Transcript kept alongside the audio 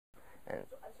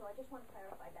I just want to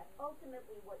clarify that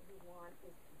ultimately what you want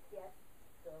is to get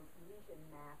the lesion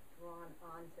map drawn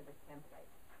onto the template.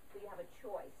 So you have a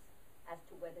choice as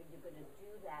to whether you're going to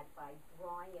do that by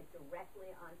drawing it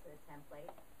directly onto the template,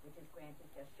 which is Grant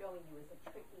is just showing you is a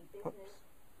tricky business,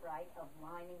 right, of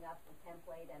lining up the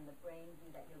template and the brain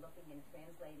view that you're looking and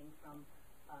translating from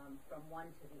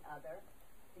one to the other.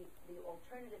 The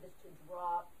alternative is to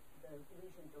draw the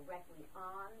lesion directly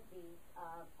on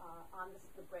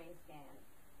the brain scan,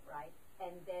 right,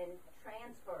 and then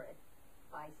transfer it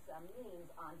by some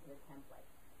means onto the template.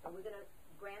 So we're going to,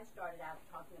 Grant started out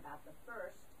talking about the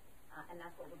first, and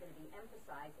that's what we're going to be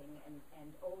emphasizing, and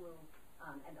Olu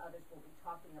and others will be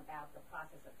talking about the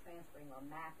process of transferring or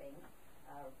mapping,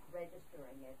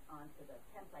 registering it onto the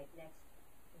template next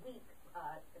week,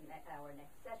 our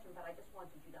next session. But I just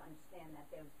wanted you to understand that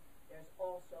there's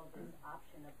also this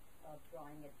option of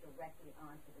drawing it directly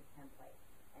onto the template.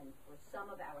 And for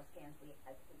some of our scans,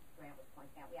 as Grant was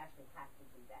pointing out, we actually have to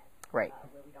do that. Right.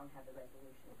 Where we don't have the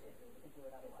resolution to do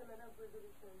it otherwise. It's a matter of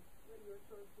resolution. Your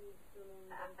choice is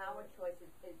our choice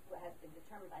has been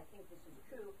determined, I think this is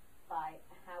true, by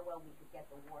how well we could get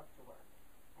the warp to work.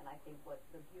 And I think what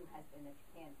the view has been that you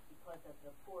can't, because of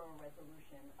the poorer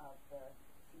resolution of the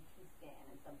CT scan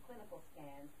and some clinical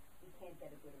scans, we can't get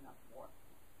a good enough warp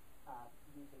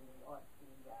using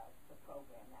the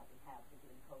program that we have for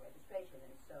doing co-registration.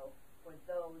 And so for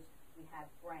those, we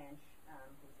have Branch,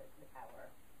 who's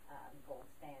our gold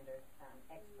standard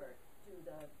expert, do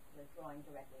the drawing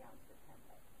directly onto the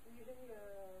template. Usually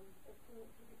a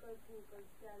typical clinical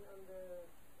scan on the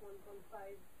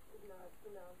 1.5 is not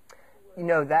enough. You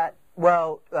know that,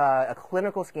 well, a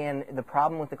clinical scan, the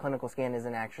problem with the clinical scan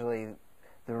isn't actually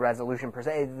the resolution per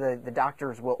se. The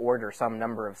doctors will order some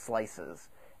number of slices,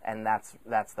 and that's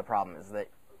the problem, is that,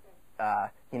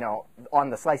 you know, on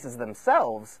the slices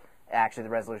themselves, actually the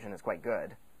resolution is quite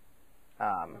good.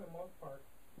 For the most part,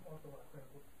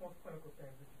 most clinical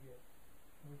scans that you get,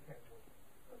 we can work.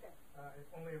 Okay. It's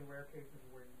only in rare cases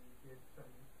where you get some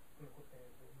clinical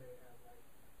scans that may have like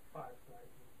 5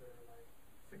 slices that are like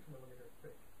 6 millimeters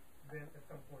thick. Then at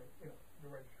some point, you know,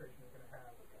 the registration is going to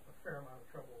have a fair amount of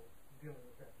trouble dealing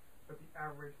with that. But the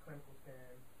average clinical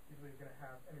scan usually is going to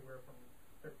have anywhere from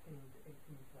 13 to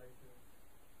 18 slices,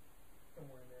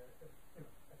 somewhere in there, you know,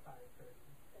 as high as 30.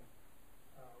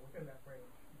 Within that range,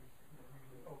 you're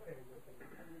usually okay with the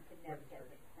registration.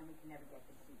 And we can never get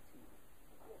the CT.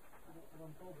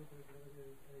 I'm told that there's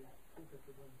a secret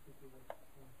to doing CT.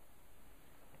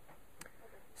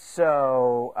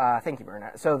 So, thank you,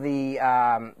 Bernard. So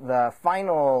the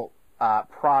final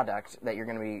product that you're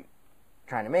going to be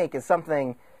trying to make is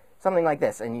something like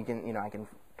this, and you can, you know, I can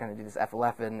kind of do this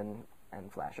F11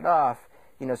 and flash it off.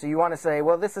 You know, so you want to say,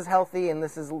 well, this is healthy and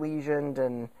this is lesioned,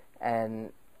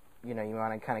 and you know, you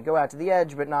want to kind of go out to the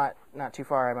edge, but not too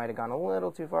far. I might have gone a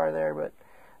little too far there, but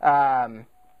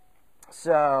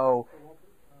so.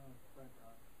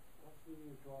 Once you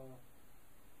draw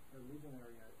the lesion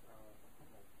area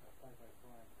side by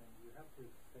side, then you have to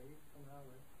save somehow,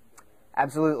 right?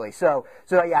 Absolutely. So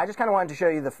yeah, I just kind of wanted to show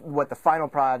you what the final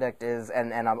product is,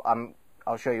 and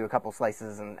I'll show you a couple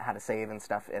slices and how to save and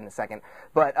stuff in a second.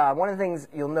 But one of the things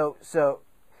you'll note, so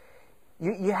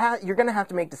you're going to have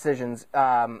to make decisions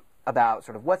about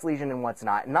sort of what's lesion and what's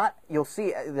not. You'll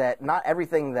see that not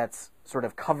everything that's sort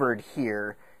of covered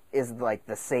here is like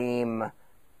the same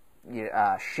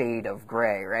shade of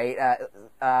gray, right?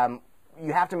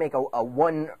 You have to make a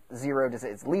 1-0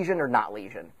 decision. It's lesion or not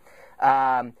lesion.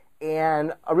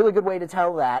 And a really good way to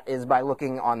tell that is by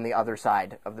looking on the other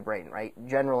side of the brain, right?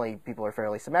 Generally, people are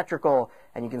fairly symmetrical,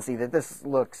 and you can see that this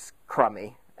looks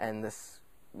crummy, and this,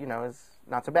 you know, is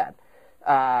not so bad.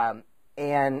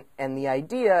 And the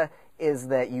idea is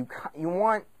that you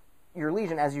want your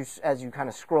lesion, as you kind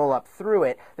of scroll up through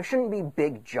it, there shouldn't be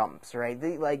big jumps, right?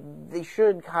 They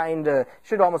should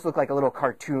almost look like a little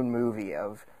cartoon movie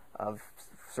of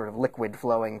sort of liquid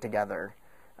flowing together.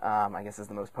 I guess is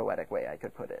the most poetic way I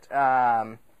could put it.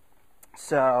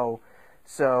 So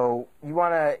you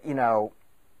want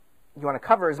to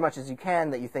cover as much as you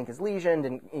can that you think is lesioned,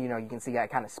 and you know, you can see I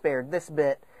kind of spared this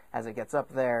bit as it gets up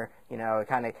there. You know,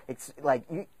 it's like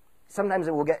sometimes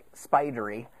it will get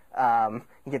spidery. You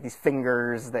get these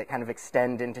fingers that kind of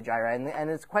extend into gyri, and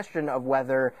it's a question of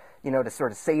whether, you know, to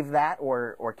sort of save that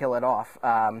or kill it off.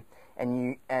 And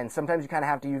sometimes you kind of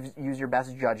have to use your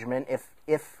best judgment.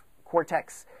 If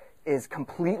cortex is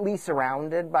completely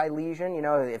surrounded by lesion, you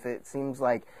know, if it seems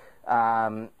like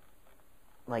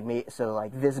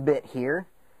this bit here,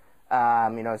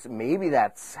 you know, so maybe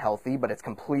that's healthy, but it's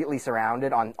completely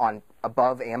surrounded on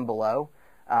above and below.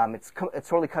 It's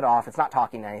totally cut off. It's not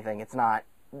talking to anything. It's not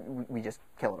we just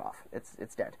kill it off.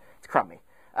 It's dead. It's crummy.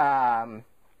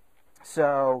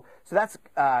 So that's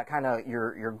kind of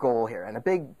your goal here, and a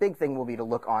big thing will be to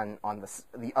look on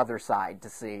the other side to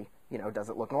see, does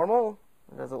it look normal,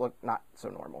 or does it look not so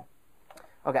normal?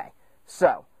 Okay,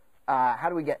 so how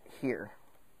do we get here?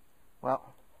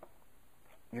 Well,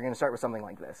 you're going to start with something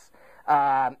like this,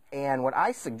 and what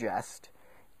I suggest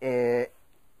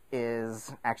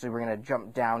is actually we're going to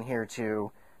jump down here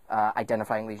to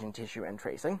identifying lesion tissue and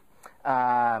tracing.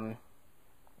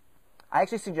 I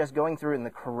actually suggest going through in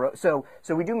the so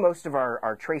we do most of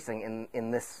our tracing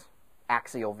in this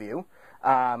axial view.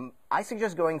 I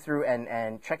suggest going through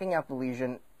and checking out the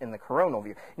lesion in the coronal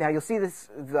view. Now you'll see this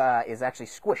is actually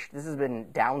squished. This has been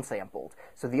downsampled.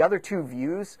 So the other two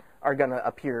views are going to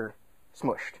appear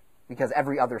smushed because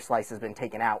every other slice has been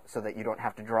taken out so that you don't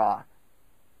have to draw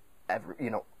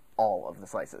all of the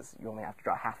slices. You only have to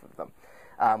draw half of them,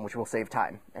 which will save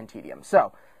time and tedium.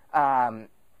 So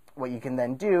what you can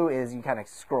then do is you kind of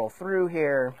scroll through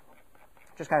here,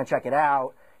 just kind of check it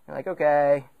out. You're like,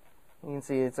 okay, you can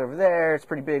see it's over there. It's a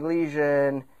pretty big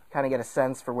lesion. Kind of get a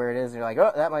sense for where it is. You're like,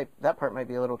 oh, that part might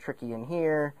be a little tricky in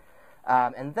here.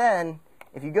 And then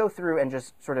if you go through and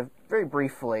just sort of very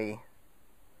briefly,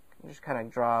 just kind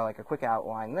of draw like a quick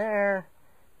outline there.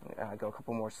 Go a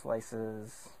couple more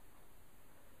slices,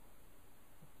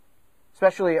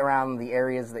 especially around the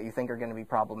areas that you think are going to be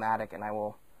problematic, and I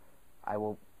will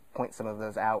point some of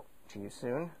those out to you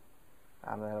soon.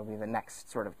 That'll be the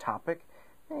next sort of topic.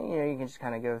 And, you can just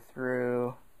kind of go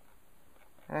through.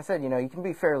 And I said, you can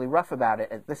be fairly rough about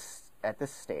it at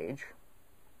this stage.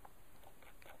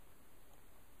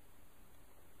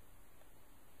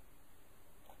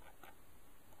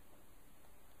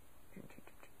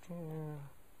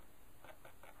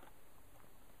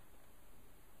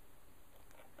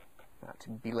 Not to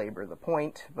belabor the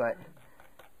point, but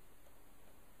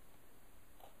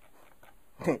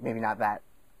maybe not that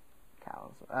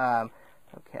callous.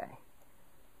 Okay.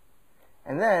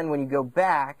 And then when you go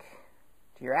back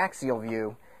to your axial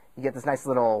view, you get this nice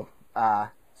little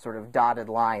sort of dotted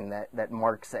line that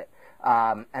marks it.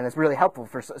 And it's really helpful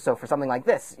for something like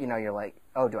this. You're like,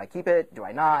 oh, do I keep it? Do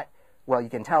I not? Well, you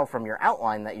can tell from your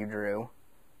outline that you drew,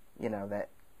 that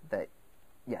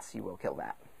yes, you will kill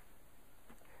that.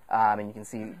 And you can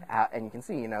see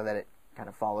that it kind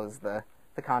of follows the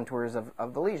contours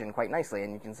of the lesion quite nicely,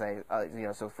 and you can say,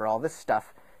 so for all this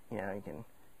stuff, you can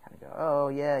kind of go, oh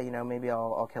yeah, maybe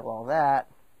I'll kill all that,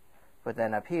 but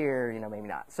then up here, maybe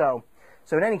not. So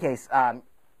in any case,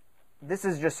 this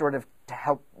is just sort of to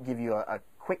help give you a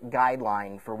quick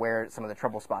guideline for where some of the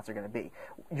trouble spots are going to be.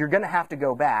 You're going to have to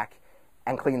go back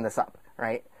and clean this up,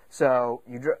 right? So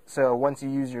once you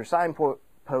use your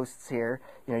signposts here,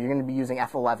 you're going to be using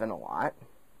F11 a lot.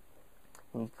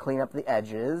 You clean up the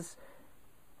edges.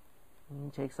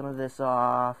 You take some of this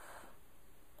off.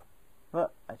 Oh,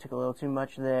 I took a little too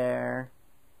much there.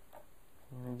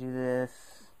 I'm going to do this.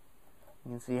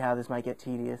 You can see how this might get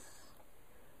tedious.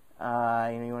 You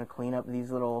want to clean up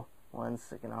these little ones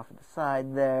sticking off at the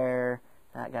side there.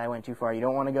 That guy went too far. You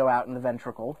don't want to go out in the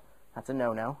ventricle. That's a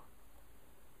no-no.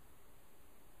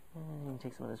 And you can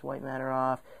take some of this white matter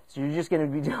off. So you're just going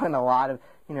to be doing a lot of,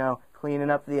 cleaning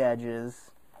up the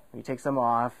edges. You take some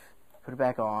off, put it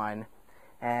back on,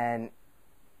 and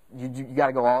you got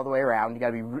to go all the way around. You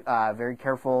got to be very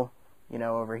careful,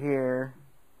 over here,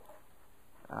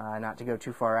 not to go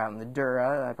too far out in the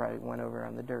dura. I probably went over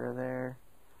on the dura there,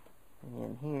 and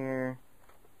in here.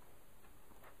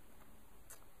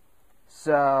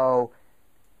 So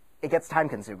it gets time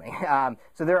consuming.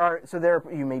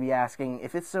 You may be asking,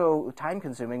 if it's so time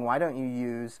consuming, why don't you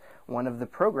use one of the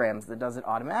programs that does it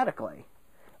automatically?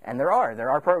 And there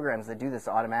are programs that do this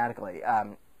automatically.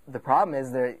 The problem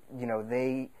is that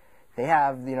they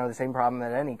have the same problem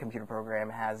that any computer program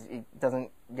has. It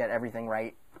doesn't get everything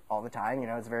right all the time.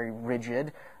 It's very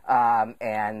rigid,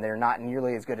 and they're not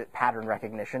nearly as good at pattern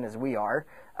recognition as we are.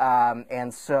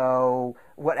 And so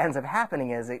what ends up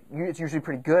happening is it's usually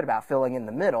pretty good about filling in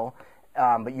the middle,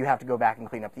 but you have to go back and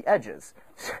clean up the edges,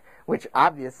 which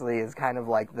obviously is kind of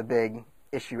like the big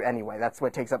issue anyway. That's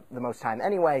what takes up the most time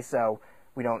anyway, so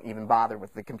we don't even bother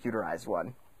with the computerized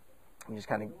one. We just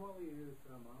kind of.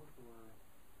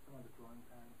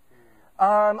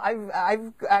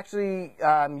 I've actually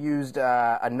used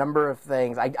a number of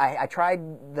things. I tried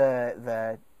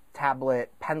the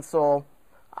tablet pencil.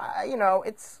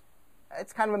 It's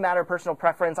kind of a matter of personal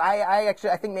preference. I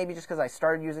think maybe just because I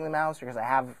started using the mouse, or because I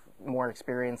have more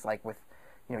experience, like with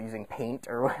using paint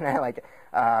or whatnot,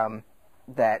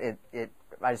 that it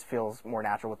I just feels more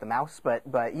natural with the mouse.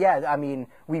 But yeah, I mean,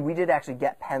 we did actually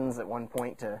get pens at one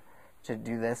point to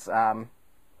do this.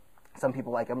 Some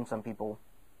people like them. Some people,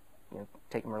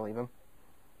 take them or leave them.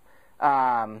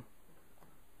 I'm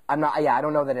not. Yeah, I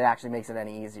don't know that it actually makes it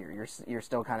any easier. You're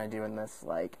still kind of doing this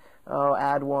like, oh,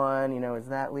 add one. Is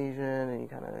that lesion? And you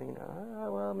kind of,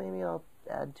 oh, well, maybe I'll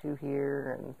add 2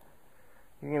 here, and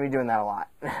you're gonna be doing that a lot.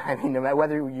 I mean, no matter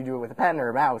whether you do it with a pen or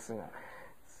a mouse,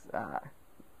 it's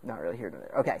not really here to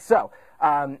there. Okay, so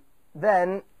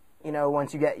then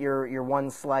once you get your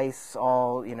one slice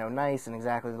all nice and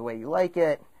exactly the way you like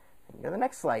it, you go to the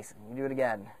next slice and you do it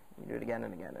again. You do it again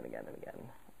and again and again and again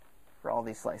for all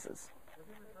these slices.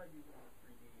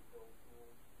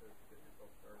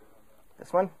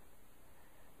 This one?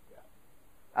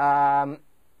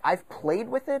 I've played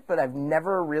with it, but I've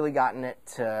never really gotten it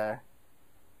to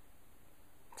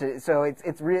so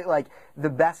it's really like the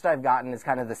best I've gotten is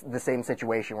kind of the same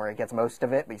situation where it gets most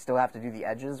of it, but you still have to do the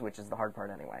edges, which is the hard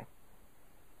part anyway.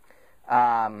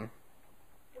 What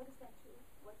does that do?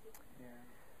 What's it? Yeah.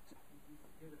 You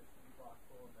give it a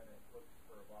voxel, and then it looks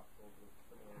for voxels with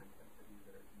similar intensities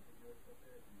that are contiguous with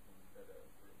it, and you can set a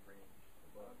sort of range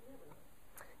above.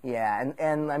 Yeah,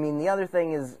 and I mean the other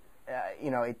thing is,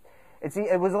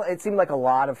 it seemed like a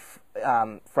lot of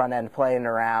front end playing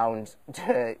around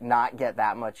to not get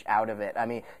that much out of it. I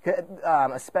mean,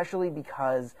 especially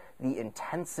because the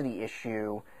intensity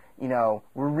issue, we're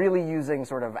really using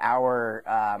sort of our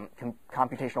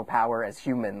computational power as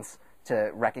humans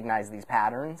to recognize these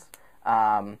patterns.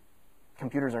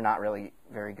 Computers are not really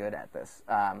very good at this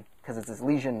because it's this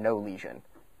lesion, no lesion.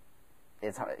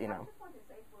 It's hard, I just want to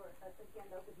say for, again,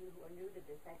 those of you who are new to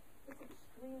this, that it's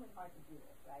extremely hard to do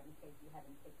this, right, in case you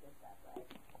haven't picked this up, right?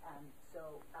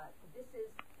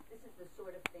 This is the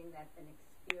sort of thing that an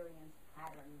experienced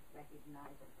pattern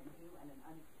recognizer can do and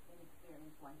an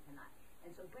inexperienced one cannot. And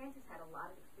so Grant has had a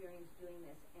lot of experience doing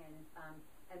this and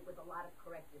with a lot of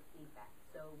corrective feedback.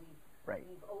 So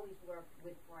we've always worked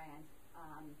with Grant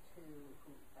who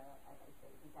as I say,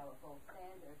 he's our gold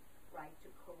standard, right, to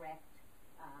correct,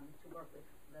 to work with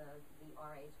the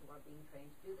RAs who are being trained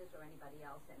to do this or anybody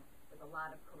else, and with a lot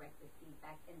of corrective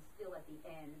feedback, and still at the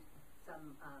end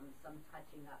some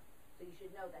touching up. So you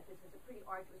should know that this is a pretty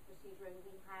arduous procedure, and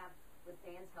we have, with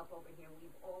Dan's help over here,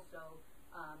 we've also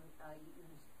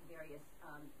used various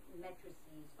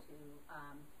matrices to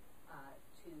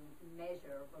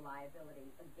measure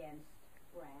reliability against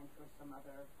Grant or some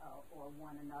other or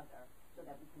one another, so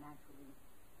that we can actually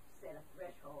set a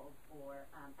threshold for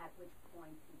at which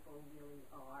point people really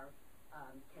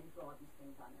can draw these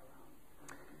things on their own.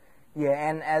 Yeah,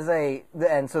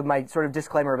 and so my sort of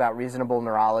disclaimer about reasonable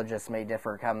neurologists may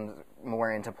differ comes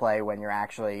more into play when you're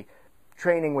actually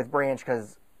training with Branch,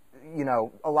 because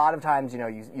a lot of times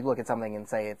you look at something and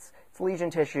say it's lesion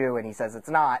tissue and he says it's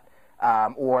not,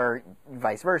 or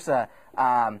vice versa,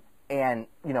 and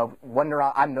I'm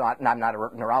not a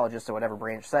neurologist, so whatever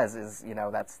Branch says is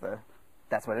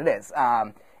that's what it is,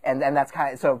 and that's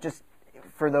kind of, so just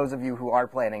for those of you who are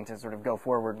planning to sort of go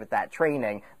forward with that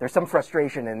training, there's some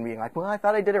frustration in being like, well, I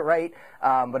thought I did it right,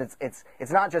 but it's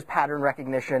not just pattern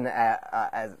recognition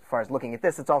as far as looking at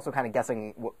this. It's also kind of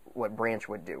guessing what Branch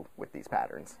would do with these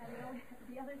patterns. And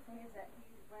the other thing is that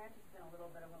Branch has been a little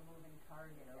bit of a moving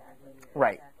target over the years.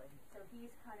 Right. Exactly. So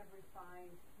he's kind of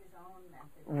refined his own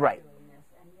method of Right. doing this,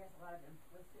 and he has a lot of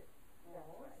implicit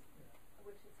rules,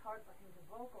 which is hard for him to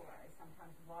vocalize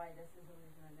sometimes why this is a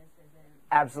reason and this isn't.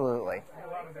 Absolutely. And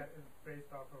a lot of that is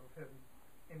based off of his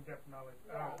in-depth knowledge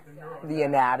of The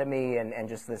anatomy and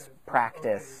just this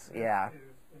practice, okay, yeah. This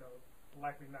is,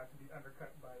 likely not to be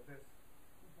undercut by this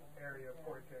area of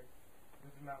cortex.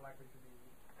 This is not likely to be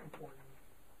important.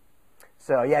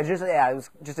 So it was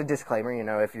just a disclaimer.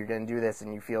 If you're going to do this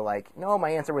and you feel like, no, my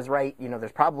answer was right,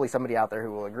 there's probably somebody out there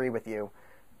who will agree with you.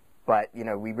 But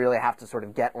we really have to sort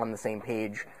of get on the same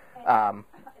page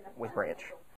with Branch.